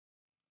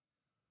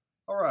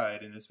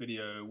Alright, in this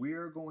video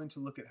we're going to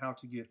look at how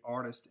to get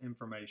artist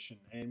information,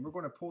 and we're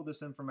going to pull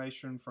this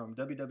information from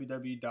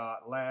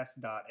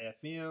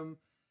www.last.fm,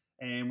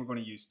 and we're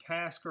going to use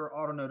Tasker,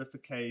 auto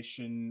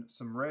notification,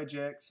 some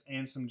regex,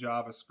 and some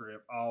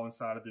JavaScript all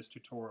inside of this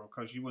tutorial,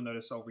 because you will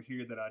notice over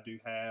here that I do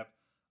have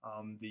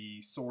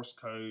the source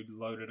code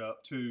loaded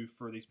up too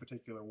for these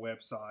particular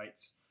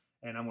websites,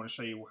 and I'm going to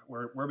show you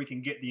where we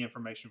can get the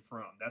information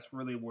from. That's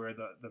really where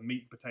the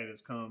meat and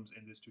potatoes comes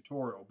in this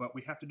tutorial. But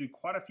we have to do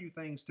quite a few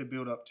things to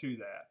build up to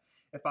that.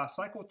 If I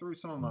cycle through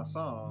some of my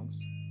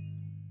songs,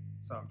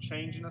 so I'm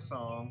changing a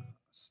song,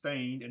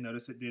 stained, and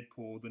notice it did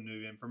pull the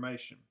new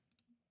information.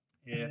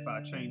 If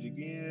I change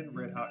again,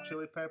 Red Hot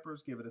Chili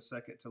Peppers, give it a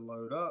second to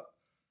load up,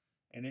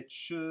 and it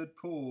should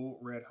pull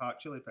Red Hot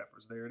Chili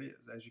Peppers. There it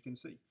is, as you can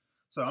see.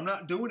 So I'm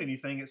not doing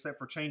anything except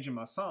for changing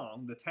my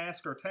song. The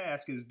Tasker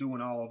task is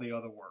doing all of the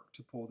other work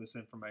to pull this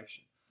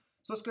information.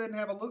 So let's go ahead and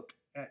have a look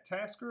at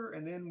Tasker,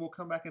 and then we'll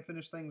come back and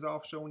finish things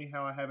off showing you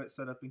how I have it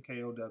set up in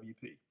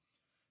KLWP.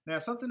 Now,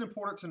 something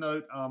important to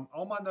note,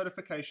 on my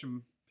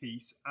notification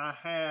piece, I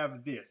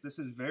have this. This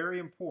is very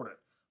important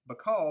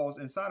because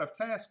inside of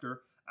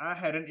Tasker, I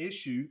had an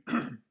issue,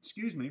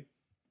 excuse me,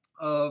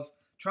 of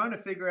trying to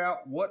figure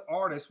out what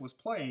artist was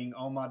playing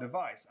on my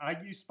device. I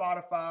use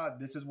Spotify.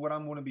 This is what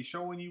I'm going to be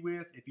showing you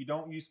with. If you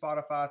don't use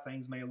Spotify,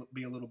 things may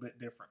be a little bit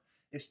different.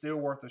 It's still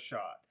worth a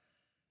shot.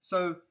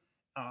 So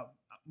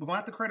we're going to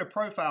have to create a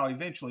profile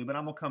eventually, but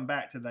I'm going to come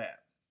back to that.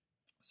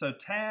 So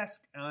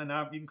task, and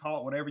you can call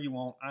it whatever you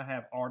want. I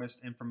have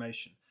artist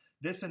information.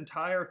 This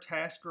entire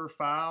Tasker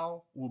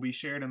file will be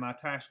shared in my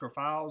Tasker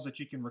files that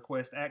you can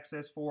request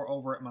access for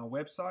over at my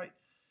website.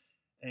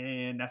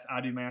 And that's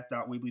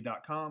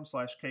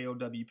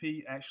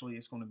idomath.weebly.com/KLWP. Actually,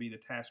 it's going to be the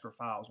Tasker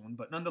files one.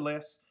 But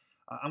nonetheless,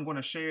 I'm going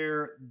to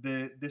share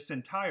this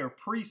entire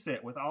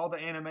preset with all the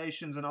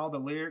animations and all the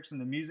lyrics and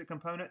the music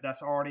component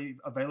that's already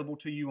available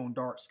to you on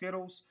Dark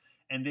Skittles.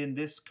 And then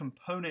this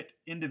component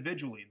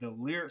individually, the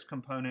lyrics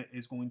component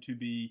is going to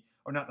be,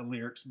 or not the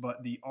lyrics,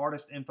 but the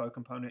artist info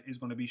component is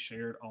going to be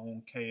shared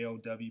on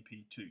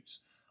KLWP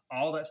Toots.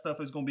 All that stuff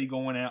is going to be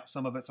going out.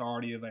 Some of it's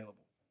already available.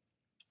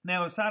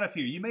 Now, inside of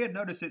here, you may have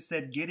noticed it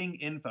said getting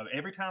info.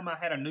 Every time I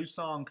had a new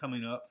song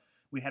coming up,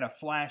 we had a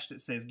flash that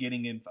says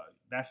getting info.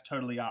 That's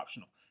totally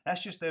optional.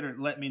 That's just there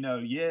to let me know,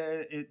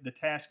 yeah, the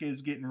task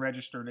is getting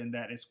registered and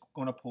that it's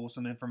going to pull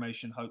some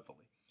information,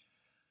 hopefully.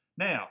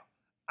 Now,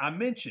 I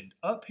mentioned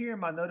up here in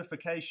my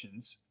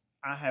notifications,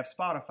 I have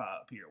Spotify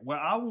up here. Well,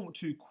 I want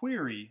to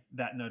query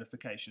that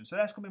notification. So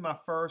that's going to be my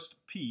first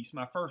piece,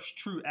 my first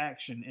true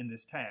action in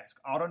this task,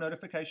 auto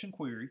notification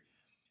query.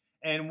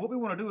 And what we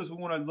want to do is we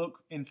want to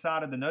look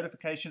inside of the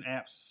notification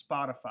app's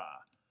Spotify.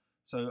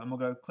 So I'm going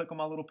to go click on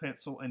my little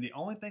pencil, and the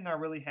only thing I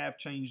really have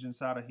changed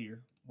inside of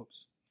here,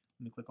 whoops,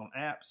 let me click on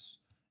apps,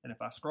 and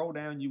if I scroll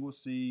down, you will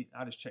see,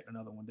 I just checked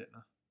another one, didn't I?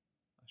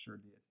 I sure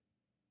did.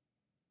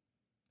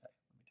 Okay,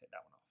 let me take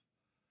that one off.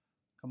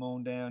 Come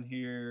on down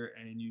here,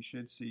 and you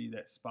should see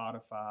that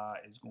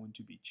Spotify is going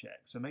to be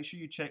checked. So make sure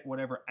you check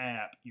whatever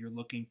app you're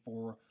looking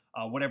for,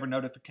 whatever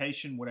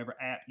notification, whatever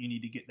app you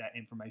need to get that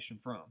information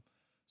from.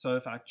 So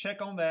if I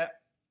check on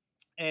that,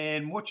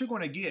 and what you're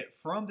going to get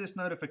from this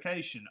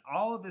notification,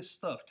 all of this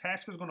stuff,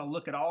 Tasker's going to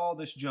look at all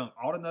this junk,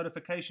 auto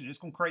notification. It's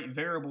going to create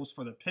variables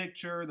for the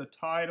picture, the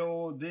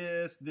title,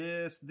 this.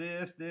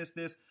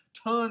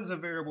 Tons of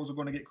variables are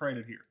going to get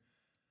created here.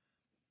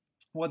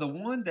 Well, the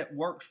one that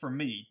worked for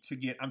me to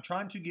get, I'm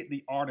trying to get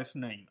the artist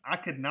name. I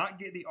could not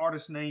get the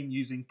artist name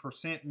using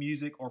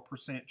 %music or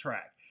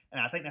 %track. And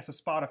I think that's a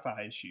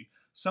Spotify issue.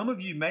 Some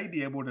of you may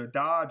be able to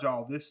dodge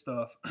all this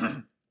stuff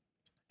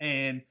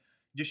and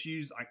just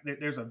use, like,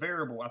 there's a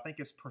variable, I think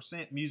it's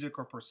 %music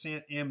or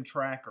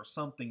 %mtrack or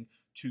something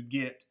to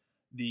get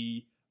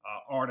the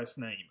artist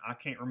name. I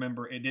can't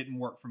remember. It didn't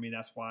work for me.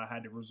 That's why I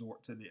had to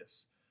resort to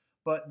this.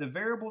 But the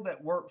variable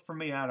that worked for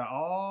me out of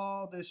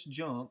all this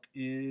junk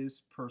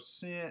is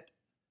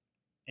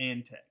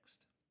 %and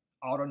text,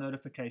 auto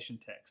notification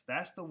text.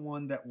 That's the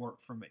one that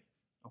worked for me.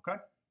 Okay.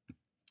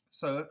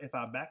 So if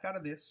I back out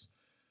of this,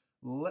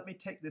 let me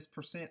take this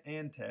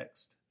 %and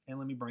text and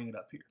let me bring it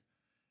up here.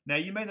 Now,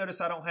 you may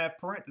notice I don't have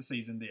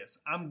parentheses in this.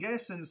 I'm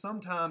guessing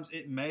sometimes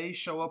it may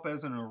show up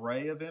as an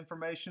array of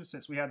information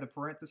since we have the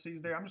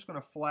parentheses there. I'm just going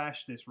to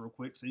flash this real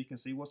quick so you can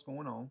see what's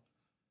going on.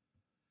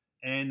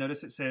 And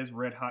notice it says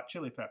Red Hot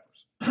Chili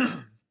Peppers.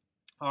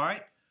 All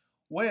right.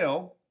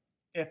 Well,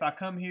 if I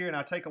come here and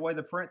I take away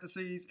the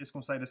parentheses, it's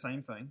going to say the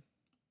same thing.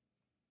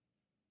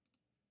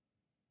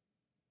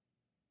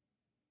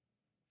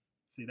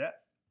 See that?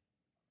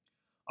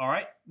 All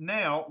right,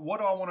 now what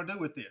do I want to do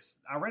with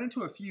this? I ran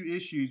into a few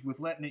issues with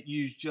letting it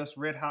use just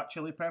Red Hot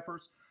Chili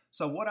Peppers.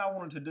 So what I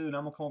wanted to do, and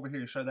I'm going to come over here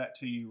and show that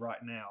to you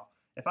right now.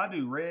 If I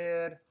do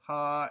Red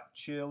Hot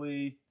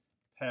Chili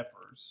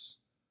Peppers,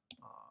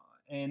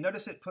 and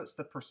notice it puts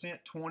the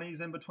 %20s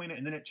in between it,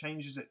 and then it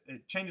changes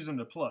them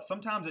to plus.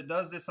 Sometimes it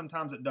does this,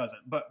 sometimes it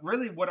doesn't. But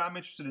really what I'm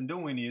interested in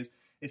doing is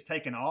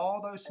taking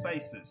all those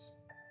spaces,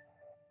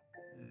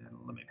 and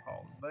let me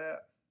pause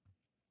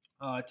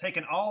that,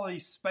 taking all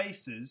these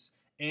spaces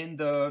in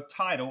the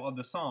title of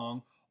the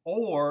song.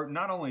 Or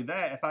not only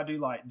that, if I do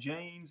like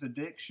Jane's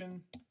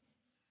Addiction,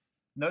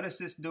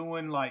 notice it's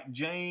doing like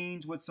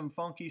Jane's with some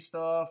funky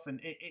stuff, and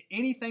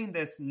anything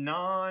that's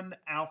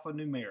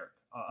non-alphanumeric.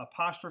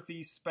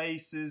 Apostrophes,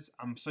 spaces,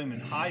 I'm assuming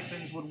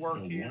hyphens would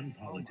work here.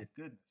 Oh my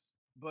goodness.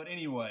 But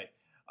anyway,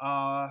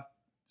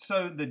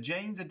 so the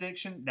Jane's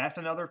Addiction, that's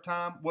another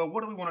time. Well,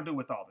 what do we want to do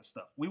with all this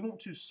stuff? We want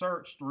to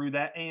search through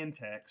that and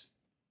text,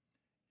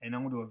 and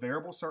I'm going to do a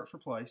variable search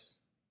replace.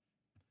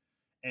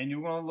 And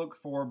you're going to look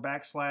for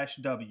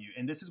 \W,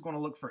 and this is going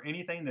to look for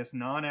anything that's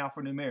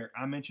non-alphanumeric.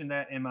 I mentioned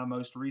that in my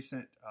most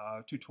recent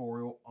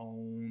tutorial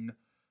on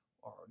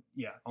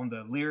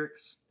the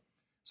lyrics.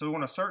 So we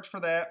want to search for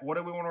that. What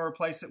do we want to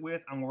replace it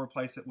with? I'm going to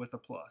replace it with a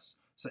plus.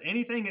 So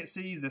anything it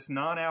sees that's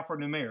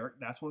non-alphanumeric,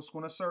 that's what it's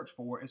going to search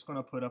for. It's going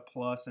to put a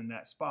plus in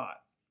that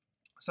spot.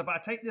 So if I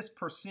take this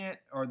percent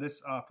or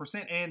this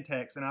percent and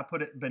text and I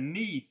put it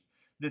beneath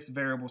this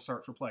variable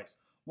search replace,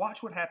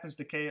 watch what happens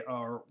to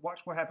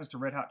watch what happens to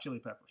Red Hot Chili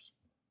Peppers.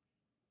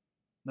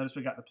 Notice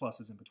we got the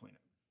pluses in between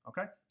it.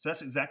 Okay, so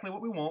that's exactly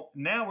what we want.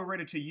 Now we're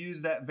ready to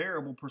use that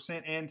variable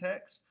percent and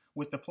text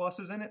with the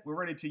pluses in it. We're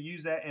ready to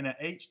use that in a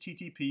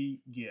HTTP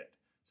GET.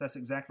 So that's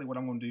exactly what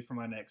I'm going to do for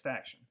my next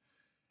action.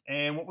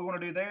 And what we want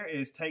to do there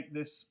is take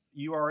this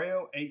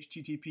URL,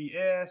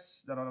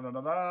 HTTPS,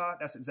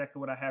 That's exactly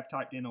what I have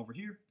typed in over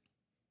here,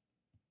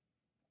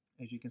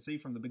 as you can see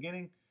from the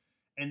beginning.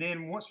 And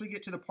then once we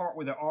get to the part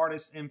where the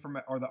artist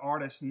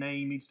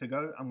name needs to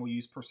go, I'm going to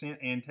use percent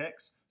and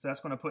text. So that's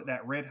going to put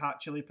that Red Hot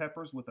Chili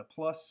Peppers with a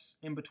plus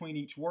in between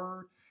each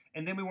word.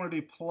 And then we want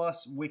to do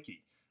plus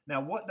wiki.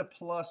 Now what the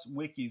plus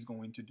wiki is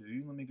going to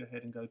do, let me go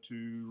ahead and go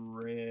to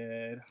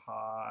Red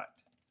Hot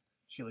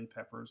Chili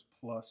Peppers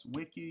plus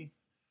wiki.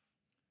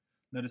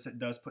 Notice it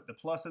does put the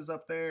pluses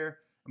up there.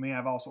 I mean, I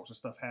have all sorts of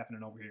stuff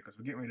happening over here because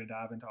we're getting ready to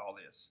dive into all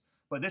this.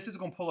 But this is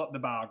going to pull up the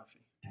biography.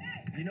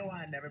 You know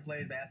I never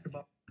played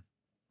basketball.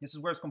 This is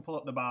where it's going to pull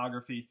up the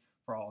biography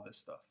for all this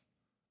stuff,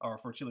 or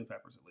for Chili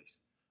Peppers at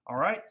least. All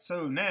right,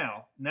 so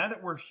now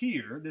that we're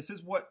here, this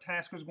is what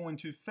Tasker is going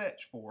to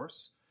fetch for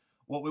us.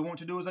 What we want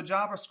to do is a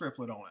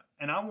JavaScriptlet on it,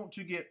 and I want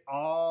to get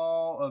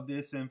all of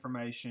this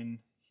information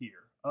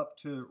here, up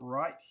to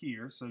right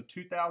here, so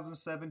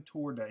 2007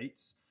 tour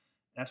dates.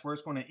 That's where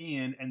it's going to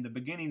end, and the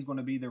beginning is going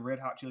to be the Red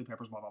Hot Chili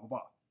Peppers, blah, blah, blah,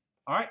 blah.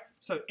 All right,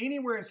 so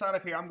anywhere inside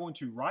of here, I'm going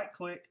to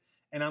right-click,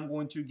 and I'm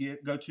going to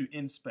go to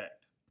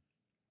Inspect.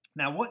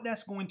 Now, what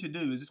that's going to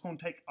do is it's going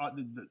to take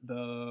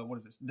what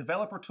is this?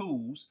 Developer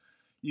Tools.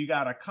 You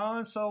got a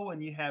console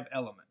and you have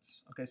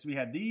elements. Okay, so we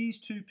have these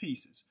two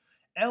pieces.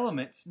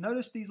 Elements,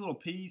 notice these little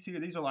P's here.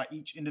 These are like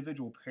each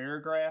individual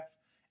paragraph.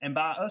 And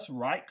by us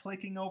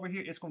right-clicking over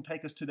here, it's going to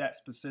take us to that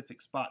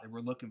specific spot that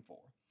we're looking for.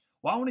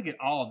 Well, I want to get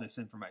all of this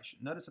information.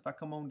 Notice if I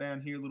come on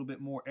down here a little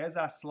bit more, as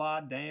I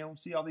slide down,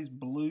 see all these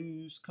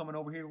blues coming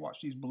over here?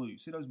 Watch these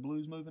blues. See those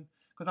blues moving?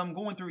 Because I'm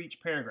going through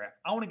each paragraph.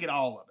 I want to get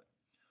all of it.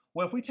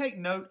 Well, if we take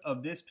note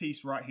of this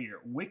piece right here,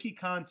 wiki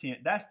content,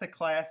 that's the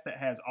class that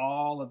has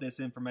all of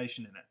this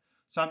information in it.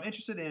 So I'm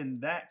interested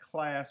in that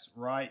class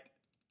right.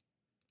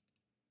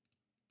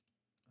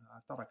 I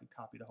thought I could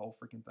copy the whole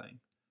freaking thing.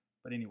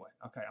 But anyway,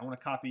 okay, I want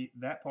to copy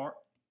that part.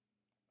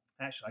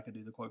 Actually, I could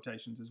do the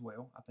quotations as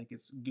well. I think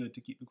it's good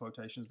to keep the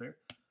quotations there.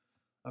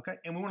 Okay,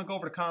 and we want to go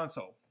over to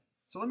console.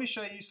 So let me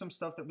show you some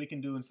stuff that we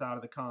can do inside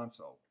of the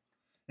console.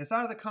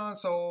 Inside of the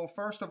console,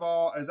 first of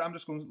all, is I'm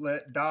just going to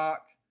let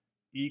doc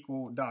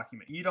equal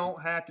document. You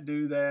don't have to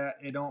do that.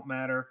 It don't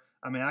matter.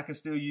 I mean, I can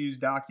still use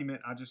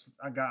document.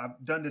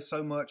 I've done this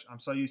so much. I'm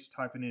so used to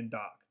typing in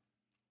doc.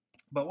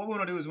 But what we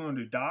want to do is we want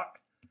to do doc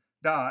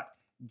dot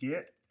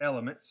get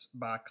elements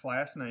by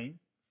class name,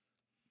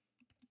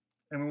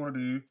 and we want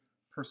to do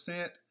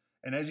percent.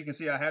 And as you can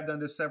see, I have done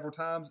this several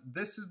times.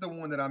 This is the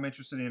one that I'm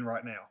interested in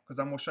right now because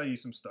I'm going to show you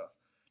some stuff.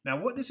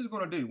 Now, what this is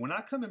going to do, when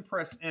I come and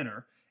press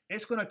enter,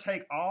 it's going to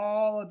take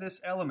all of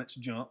this elements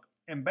junk,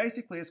 and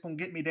basically it's going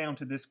to get me down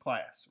to this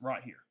class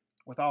right here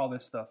with all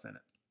this stuff in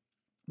it.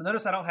 But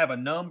notice I don't have a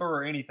number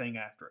or anything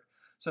after it.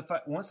 So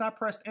once I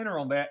pressed enter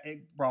on that,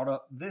 it brought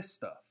up this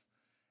stuff.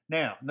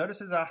 Now,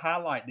 notice as I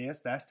highlight this,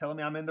 that's telling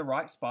me I'm in the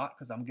right spot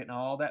because I'm getting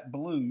all that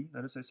blue.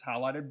 Notice it's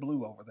highlighted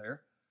blue over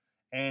there.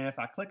 And if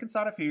I click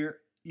inside of here,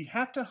 you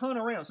have to hunt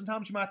around.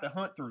 Sometimes you might have to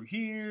hunt through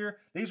here.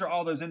 These are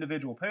all those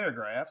individual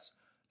paragraphs.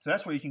 So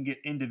that's where you can get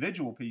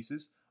individual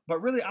pieces.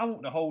 But really, I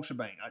want the whole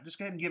shebang. I just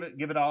go ahead and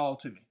give it all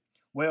to me.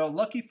 Well,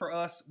 lucky for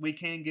us, we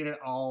can get it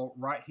all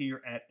right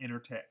here at Enter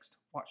Text.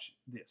 Watch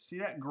this. See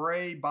that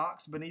gray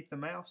box beneath the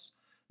mouse?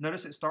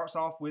 Notice it starts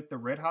off with the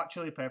Red Hot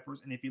Chili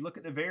Peppers. And if you look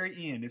at the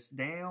very end, it's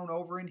down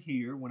over in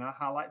here. When I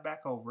highlight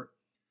back over it,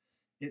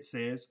 it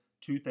says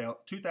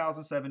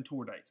 2007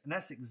 tour dates. And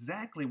that's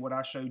exactly what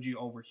I showed you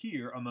over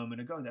here a moment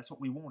ago. That's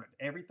what we wanted.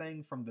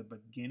 Everything from the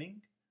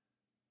beginning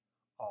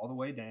all the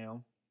way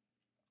down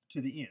to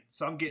the end.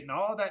 So I'm getting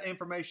all that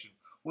information.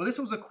 Well, this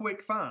was a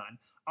quick find.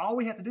 All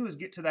we have to do is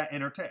get to that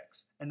enter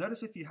text. And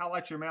notice if you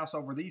highlight your mouse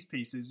over these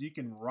pieces, you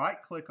can right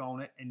click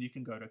on it and you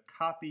can go to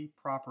copy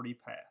property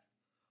path.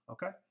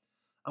 Okay?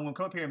 I'm going to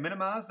come up here and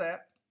minimize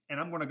that. and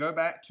I'm going to go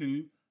back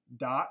to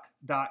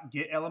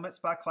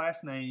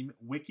doc.getElementsByClassName,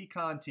 wiki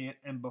content,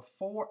 and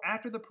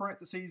after the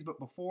parentheses, but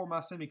before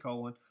my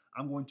semicolon,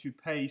 I'm going to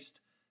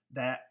paste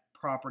that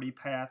property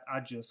path I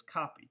just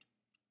copied.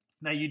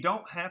 Now, you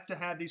don't have to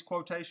have these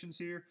quotations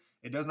here.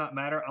 It does not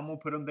matter. I'm going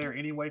to put them there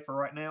anyway for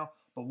right now.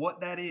 But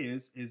what that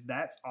is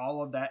that's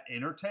all of that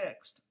inner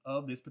text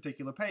of this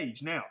particular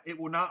page. Now, it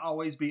will not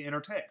always be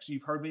inner text.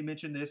 You've heard me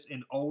mention this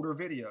in older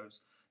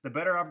videos. The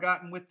better I've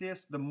gotten with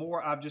this, the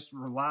more I've just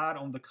relied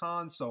on the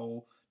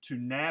console to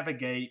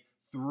navigate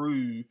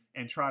through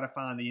and try to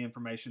find the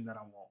information that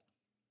I want.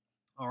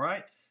 All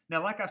right.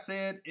 Now, like I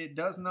said, it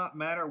does not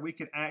matter. We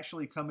could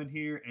actually come in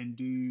here and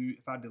do,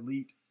 if I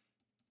delete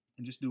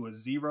and just do a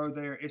 0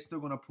 there, it's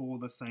still going to pull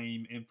the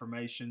same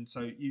information.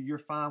 So you're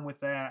fine with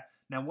that.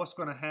 Now, what's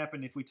going to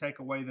happen if we take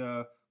away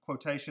the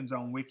quotations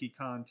on wiki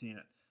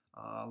content?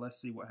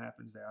 Let's see what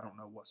happens there. I don't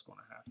know what's going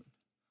to happen.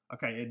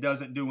 Okay, it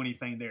doesn't do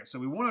anything there. So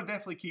we want to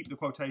definitely keep the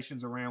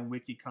quotations around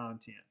wiki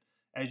content.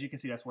 As you can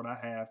see, that's what I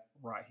have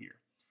right here.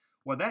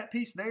 Well, that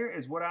piece there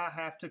is what I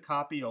have to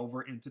copy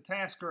over into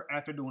Tasker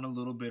after doing a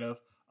little bit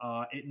of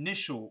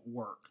initial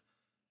work.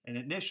 And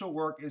initial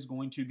work is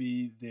going to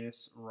be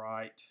this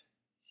right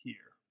here.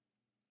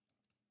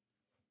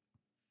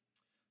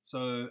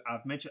 So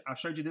I've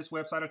showed you this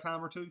website a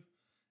time or two,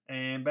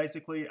 and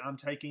basically I'm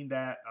taking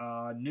that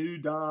new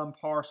DOM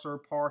parser,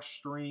 parse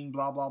string,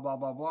 blah, blah, blah,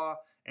 blah, blah,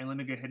 and let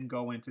me go ahead and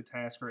go into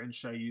Tasker and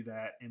show you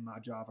that in my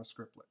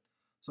JavaScriptlet.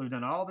 So we've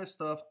done all this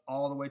stuff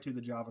all the way to the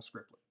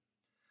JavaScriptlet.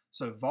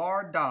 So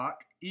var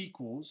doc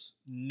equals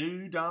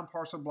new DOM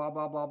parser, blah,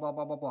 blah, blah, blah,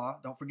 blah, blah, blah.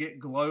 Don't forget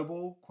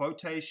global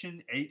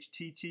quotation,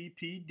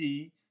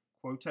 HTTPD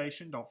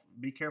quotation. Don't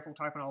be careful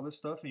typing all this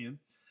stuff in.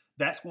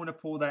 That's going to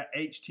pull that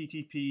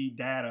HTTP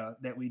data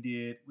that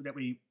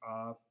we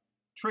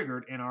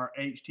triggered in our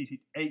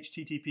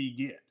HTTP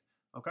get.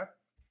 Okay.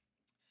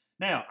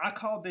 Now I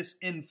called this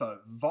info.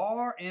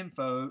 Var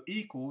info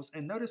equals,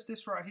 and notice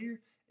this right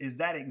here is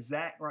that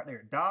exact right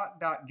there.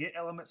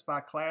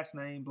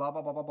 Doc.getElementsByClassName, blah,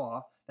 blah, blah, blah,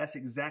 blah. That's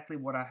exactly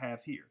what I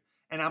have here.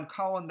 And I'm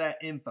calling that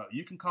info.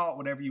 You can call it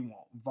whatever you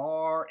want.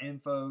 Var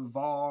info,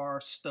 var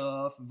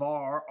stuff,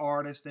 var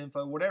artist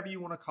info, whatever you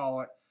want to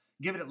call it.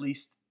 Give it at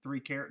least 3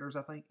 characters,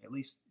 I think. At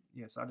least,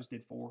 yes, I just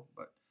did 4,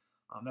 but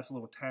that's a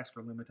little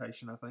Tasker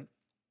limitation, I think.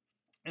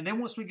 And then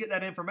once we get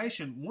that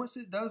information, once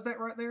it does that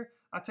right there,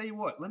 I tell you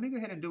what, let me go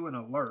ahead and do an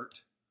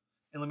alert,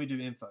 and let me do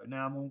info.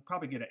 Now, I'm going to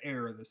probably get an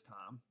error this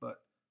time,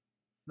 but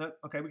no,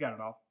 okay, we got it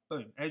all.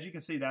 Boom. As you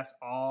can see, that's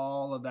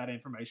all of that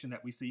information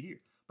that we see here,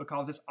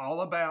 because it's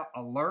all about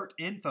alert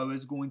info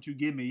is going to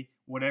give me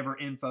whatever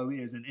info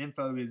is, and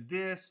info is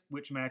this,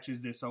 which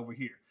matches this over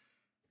here.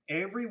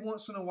 Every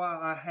once in a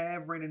while, I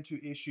have run into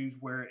issues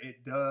where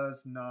it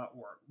does not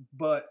work,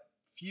 but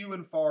few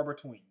and far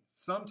between.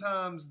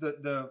 Sometimes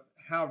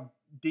how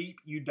deep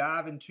you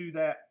dive into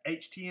that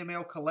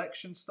HTML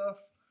collection stuff,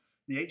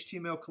 the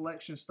HTML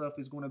collection stuff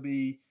is going to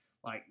be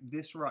like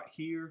this right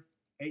here.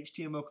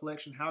 HTML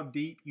collection, how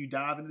deep you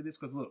dive into this,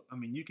 because look, I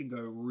mean, you can go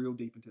real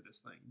deep into this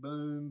thing.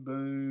 Boom,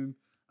 boom.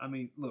 I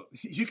mean, look,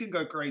 you can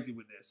go crazy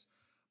with this.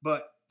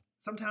 But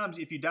sometimes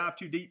if you dive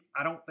too deep,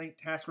 I don't think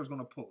Tasker is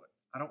going to pull it.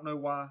 I don't know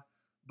why,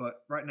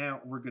 but right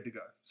now we're good to go.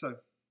 So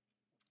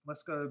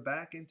let's go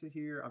back into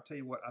here. I'll tell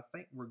you what, I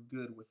think we're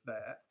good with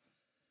that.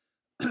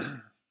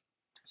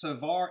 So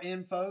var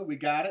info, we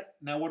got it.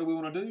 Now what do we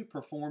want to do?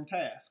 Perform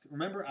task.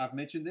 Remember, I've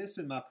mentioned this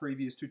in my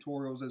previous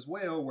tutorials as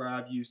well, where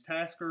I've used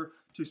Tasker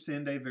to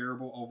send a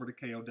variable over to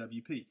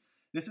KLWP.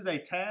 This is a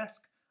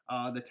task.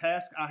 The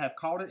task I have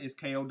called it is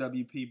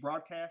KLWP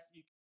broadcast.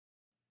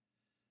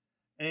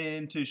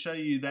 And to show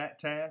you that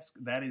task,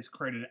 that is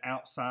created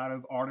outside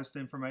of artist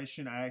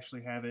information. I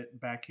actually have it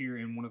back here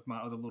in one of my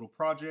other little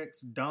projects,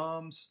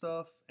 DOM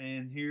stuff,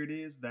 and here it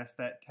is. That's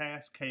that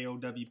task,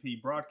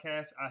 KLWP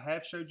broadcast. I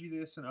have showed you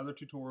this in other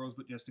tutorials,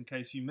 but just in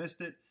case you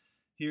missed it,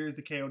 here's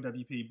the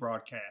KLWP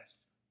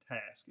broadcast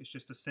task. It's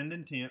just a send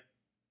intent,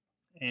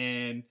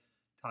 and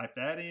type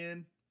that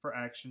in for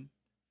action,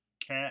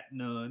 cat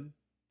none,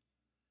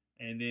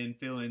 and then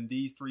fill in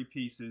these 3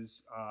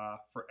 pieces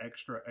for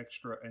extra,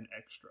 extra, and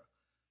extra.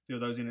 Fill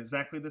those in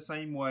exactly the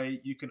same way.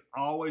 You can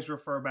always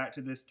refer back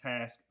to this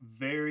task.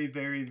 Very,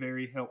 very,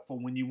 very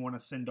helpful when you want to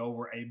send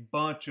over a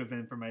bunch of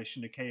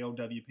information to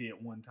KLWP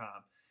at one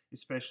time,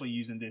 especially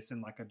using this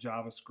in like a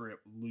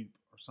JavaScript loop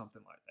or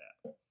something like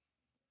that.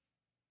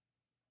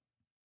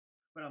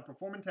 But I'm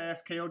performing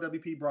task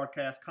KLWP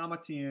broadcast, comma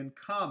 10,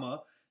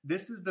 comma.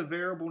 This is the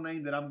variable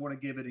name that I'm going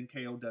to give it in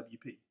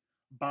KLWP.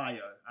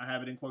 Bio. I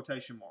have it in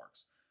quotation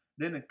marks.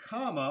 Then a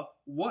comma,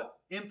 what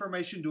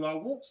information do I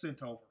want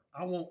sent over?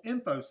 I want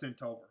info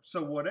sent over.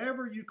 So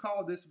whatever you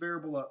call this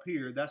variable up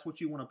here, that's what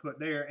you want to put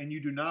there, and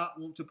you do not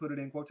want to put it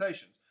in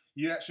quotations.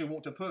 You actually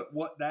want to put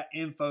what that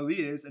info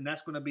is, and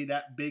that's going to be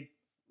that big,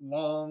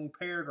 long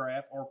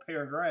paragraph or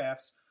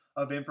paragraphs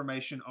of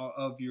information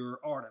of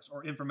your artist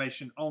or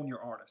information on your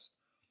artist.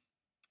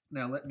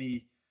 Now let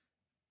me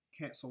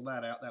cancel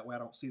that out. That way I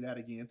don't see that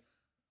again.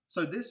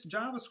 So this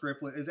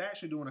JavaScript is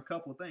actually doing a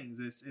couple of things.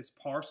 It's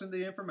parsing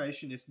the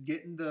information. It's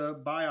getting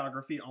the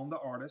biography on the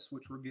artist,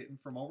 which we're getting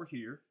from over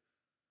here.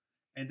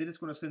 And then it's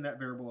going to send that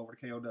variable over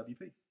to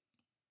KLWP.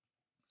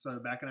 So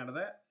backing out of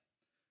that,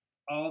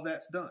 all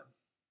that's done.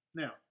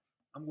 Now,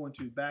 I'm going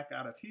to back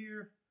out of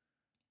here.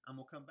 I'm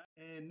going to come back.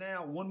 And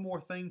now one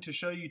more thing to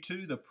show you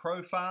too, the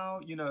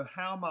profile. You know,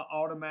 how am I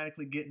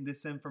automatically getting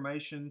this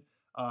information?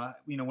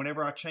 You know,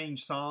 whenever I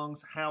change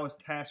songs, how is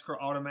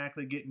Tasker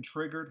automatically getting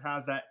triggered?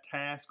 How's that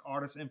task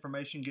artist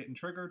information getting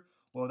triggered?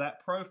 Well,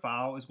 that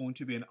profile is going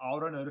to be an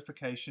auto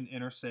notification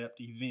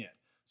intercept event.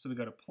 So we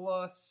go to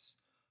plus,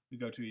 we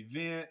go to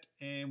event,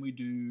 and we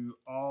do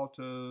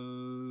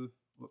auto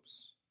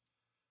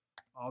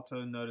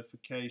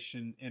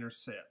notification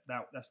intercept.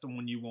 That's the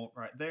one you want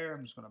right there.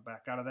 I'm just going to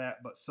back out of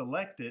that, but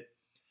select it.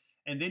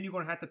 And then you're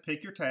going to have to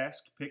pick your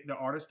task, pick the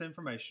artist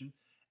information.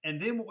 And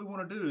then what we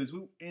want to do is,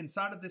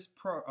 inside of this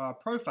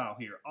profile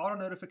here, auto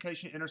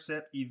notification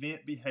intercept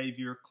event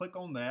behavior, click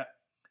on that.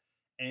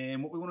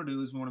 And what we want to do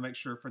is we want to make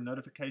sure for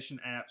notification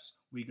apps,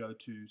 we go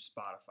to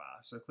Spotify.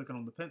 So clicking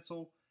on the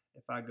pencil,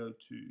 if I go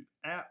to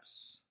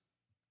apps,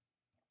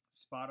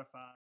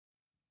 Spotify.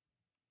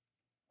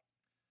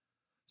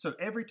 So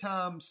every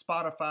time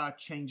Spotify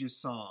changes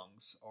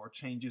songs or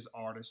changes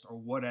artists or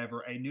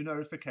whatever, a new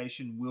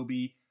notification will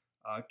be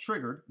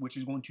triggered, which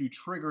is going to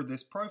trigger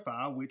this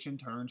profile, which in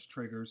turn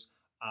triggers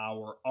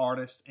our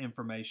artist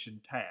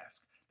information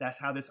task. That's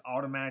how this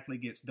automatically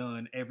gets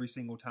done every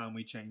single time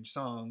we change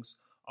songs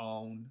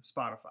on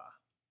Spotify.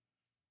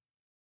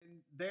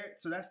 And there,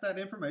 so that's that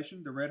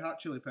information, the Red Hot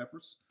Chili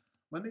Peppers.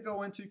 Let me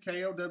go into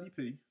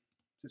KLWP,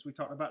 since we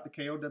talked about the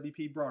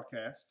KLWP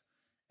broadcast.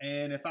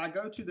 And if I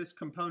go to this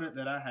component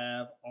that I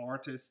have,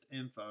 artist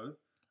info,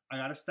 I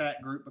got a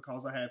stack group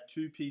because I have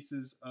two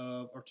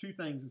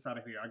things inside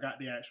of here. I got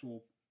the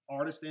actual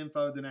artist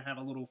info, then I have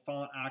a little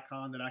font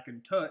icon that I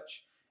can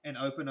touch and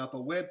open up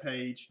a web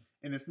page.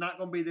 And it's not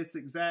going to be this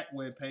exact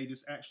web page.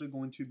 It's actually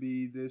going to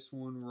be this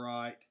one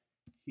right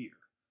here.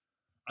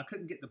 I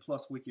couldn't get the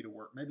plus wiki to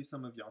work. Maybe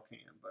some of y'all can,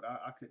 but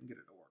I couldn't get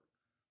it to work.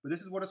 But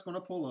this is what it's going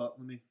to pull up.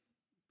 Let me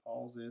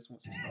pause this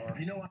once it starts.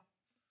 You know what?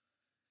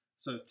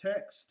 So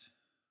text,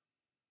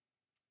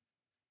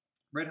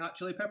 Red Hot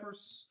Chili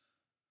Peppers.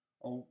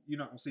 Oh, you're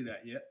not going to see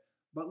that yet.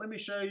 But let me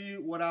show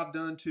you what I've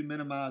done to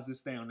minimize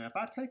this down. Now, if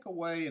I take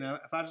away,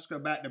 if I just go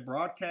back to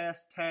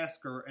Broadcast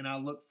Tasker and I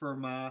look for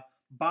my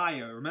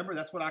bio, remember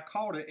that's what I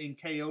called it in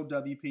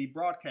KLWP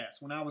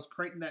Broadcast. When I was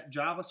creating that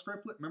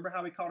JavaScript, remember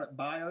how we called it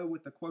bio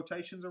with the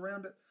quotations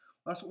around it?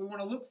 That's what we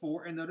want to look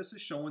for, and notice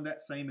it's showing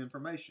that same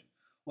information.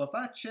 Well, if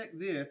I check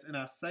this and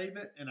I save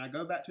it and I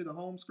go back to the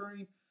home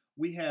screen,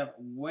 we have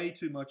way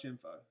too much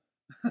info.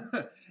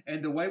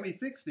 And the way we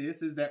fix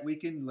this is that we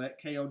can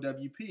let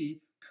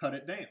KLWP cut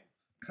it down,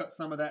 cut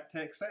some of that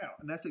text out.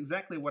 And that's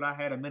exactly what I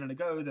had a minute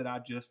ago that I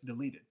just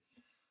deleted.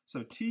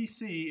 So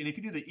TC, and if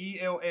you do the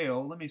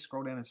ELL, let me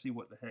scroll down and see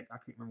what the heck, I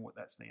can't remember what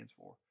that stands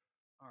for.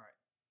 All right,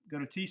 go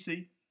to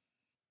TC,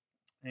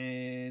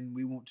 and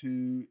we want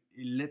to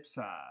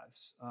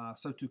ellipsize.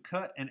 So to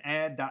cut and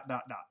add ...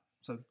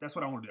 So that's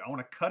what I want to do. I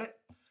want to cut it,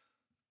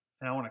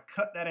 and I want to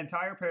cut that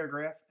entire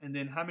paragraph, and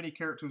then how many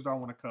characters do I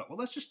want to cut? Well,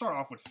 let's just start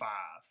off with 5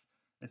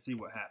 and see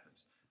what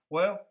happens.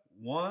 Well,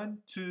 1,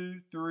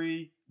 2,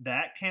 3,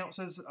 that counts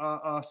as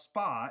a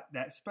spot,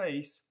 that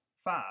space,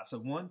 5. So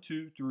 1,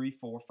 2, 3,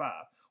 4, 5.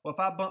 Well, if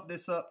I bump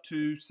this up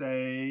to,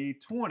 say,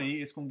 20,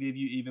 it's going to give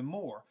you even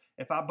more.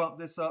 If I bump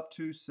this up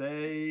to,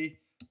 say,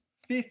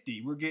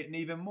 50, we're getting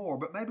even more.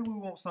 But maybe we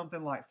want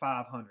something like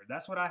 500.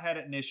 That's what I had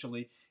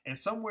initially. And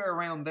somewhere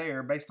around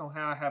there, based on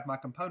how I have my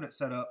component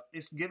set up,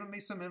 it's giving me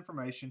some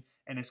information,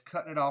 and it's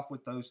cutting it off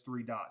with those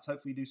 3 dots.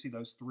 Hopefully you do see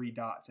those 3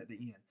 dots at the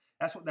end.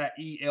 That's what that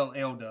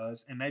ELL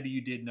does, and maybe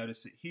you did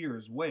notice it here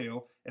as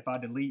well. If I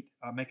delete,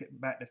 make it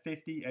back to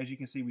 50, as you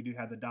can see, we do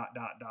have the ...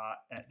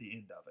 at the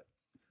end of it.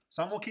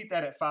 So I'm going to keep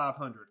that at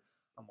 500.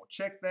 I'm going to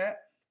check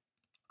that.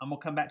 I'm going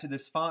to come back to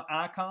this font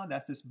icon.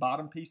 That's this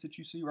bottom piece that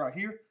you see right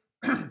here.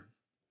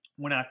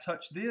 When I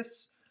touch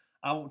this,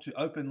 I want to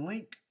open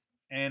link,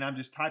 and I'm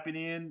just typing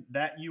in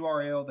that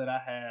URL that I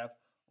have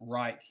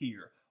right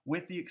here.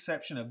 With the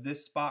exception of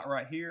this spot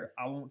right here,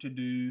 I want to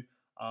do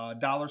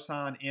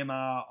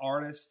 $MI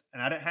artist,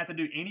 and I didn't have to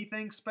do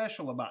anything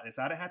special about this.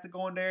 I didn't have to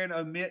go in there and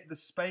omit the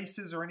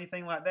spaces or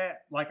anything like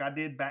that, like I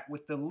did back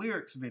with the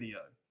lyrics video.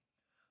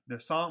 The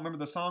song, remember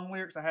the song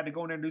lyrics? I had to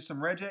go in there and do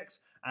some regex.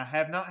 I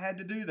have not had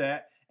to do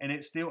that, and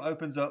it still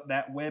opens up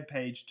that web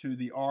page to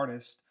the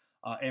artist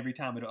every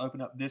time. It'll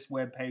open up this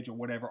web page or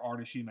whatever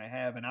artist you may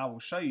have, and I will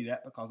show you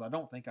that because I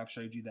don't think I've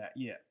showed you that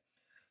yet.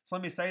 So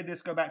let me save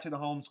this, go back to the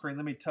home screen.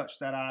 Let me touch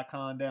that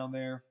icon down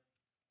there.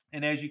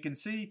 And as you can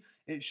see,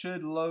 it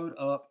should load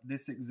up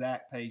this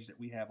exact page that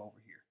we have over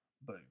here.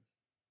 Boom.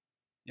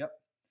 Yep.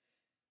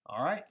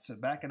 All right, so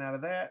backing out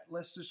of that,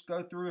 let's just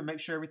go through and make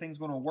sure everything's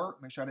going to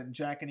work. Make sure I didn't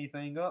jack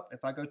anything up.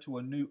 If I go to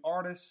a new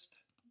artist,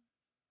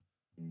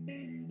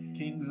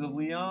 Kings of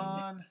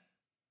Leon.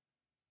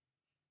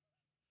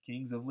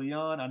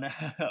 I know.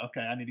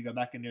 Okay, I need to go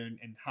back in there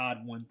and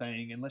hide one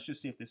thing. And let's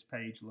just see if this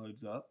page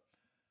loads up.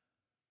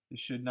 This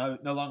should no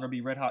longer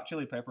be Red Hot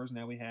Chili Peppers.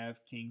 Now we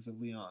have Kings of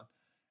Leon.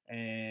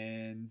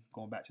 And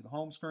going back to the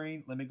home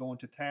screen, let me go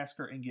into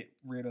Tasker and get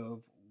rid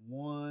of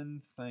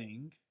one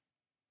thing.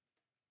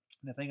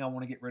 The thing I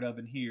want to get rid of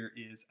in here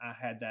is I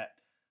had that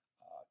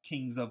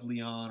Kings of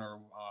Leon or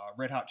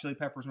Red Hot Chili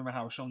Peppers. Remember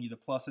how I was showing you the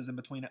pluses in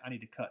between it? I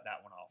need to cut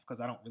that one off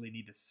because I don't really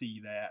need to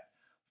see that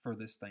for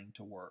this thing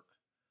to work.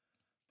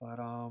 But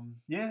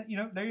yeah, you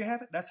know, there you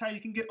have it. That's how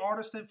you can get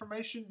artist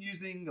information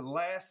using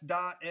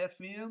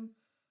last.fm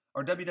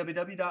or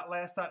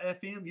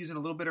www.last.fm using a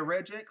little bit of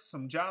regex,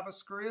 some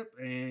JavaScript,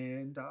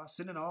 and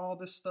sending all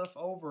this stuff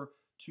over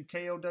to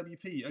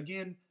KLWP.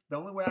 Again, the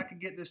only way I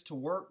could get this to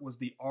work was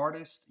the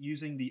artist,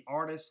 using the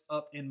artist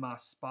up in my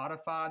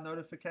Spotify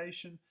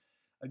notification.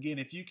 Again,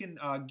 if you can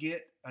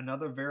get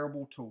another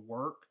variable to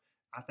work,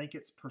 I think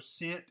it's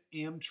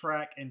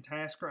 %mtrack and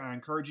Tasker. I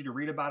encourage you to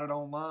read about it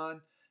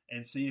online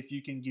and see if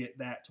you can get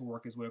that to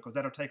work as well, because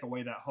that'll take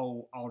away that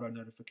whole auto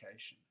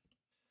notification.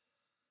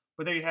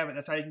 But there you have it.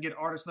 That's how you can get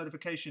artist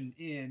notification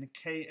in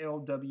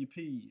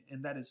KLWP.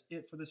 And that is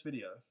it for this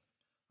video.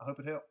 I hope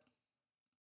it helped.